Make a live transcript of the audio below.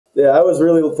I was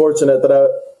really fortunate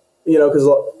that because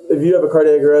if you have a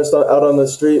cardiac arrest out on the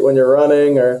street when you're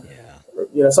running, or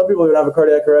some people even have a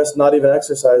cardiac arrest not even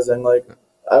exercising. Like,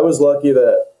 I was lucky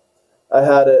that I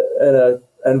had it in an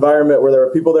environment where there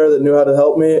were people there that knew how to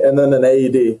help me, and then an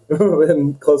AED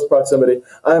in close proximity.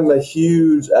 I'm a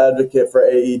huge advocate for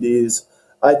AEDs.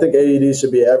 I think AEDs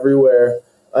should be everywhere.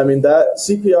 I mean, that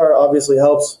CPR obviously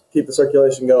helps keep the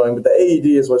circulation going, but the AED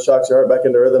is what shocks your heart back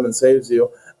into rhythm and saves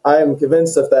you. I am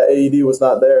convinced if that AED was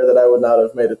not there, that I would not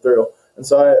have made it through. And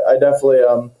so I definitely,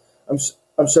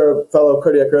 I'm sure fellow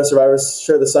cardiac arrest survivors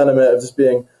share the sentiment of just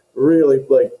being really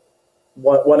like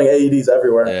wanting AEDs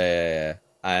everywhere. Yeah.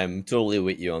 I'm totally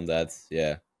with you on that.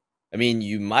 Yeah. I mean,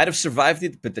 you might have survived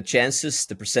it, but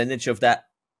the percentage of that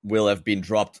will have been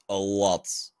dropped a lot,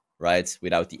 right?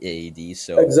 Without the AED.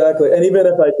 So exactly. And even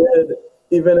if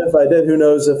I did, who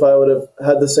knows if I would have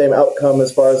had the same outcome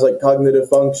as far as like cognitive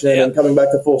function and coming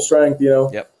back to full strength,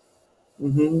 Yep.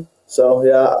 So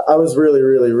yeah, I was really,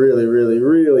 really, really, really,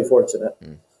 really fortunate.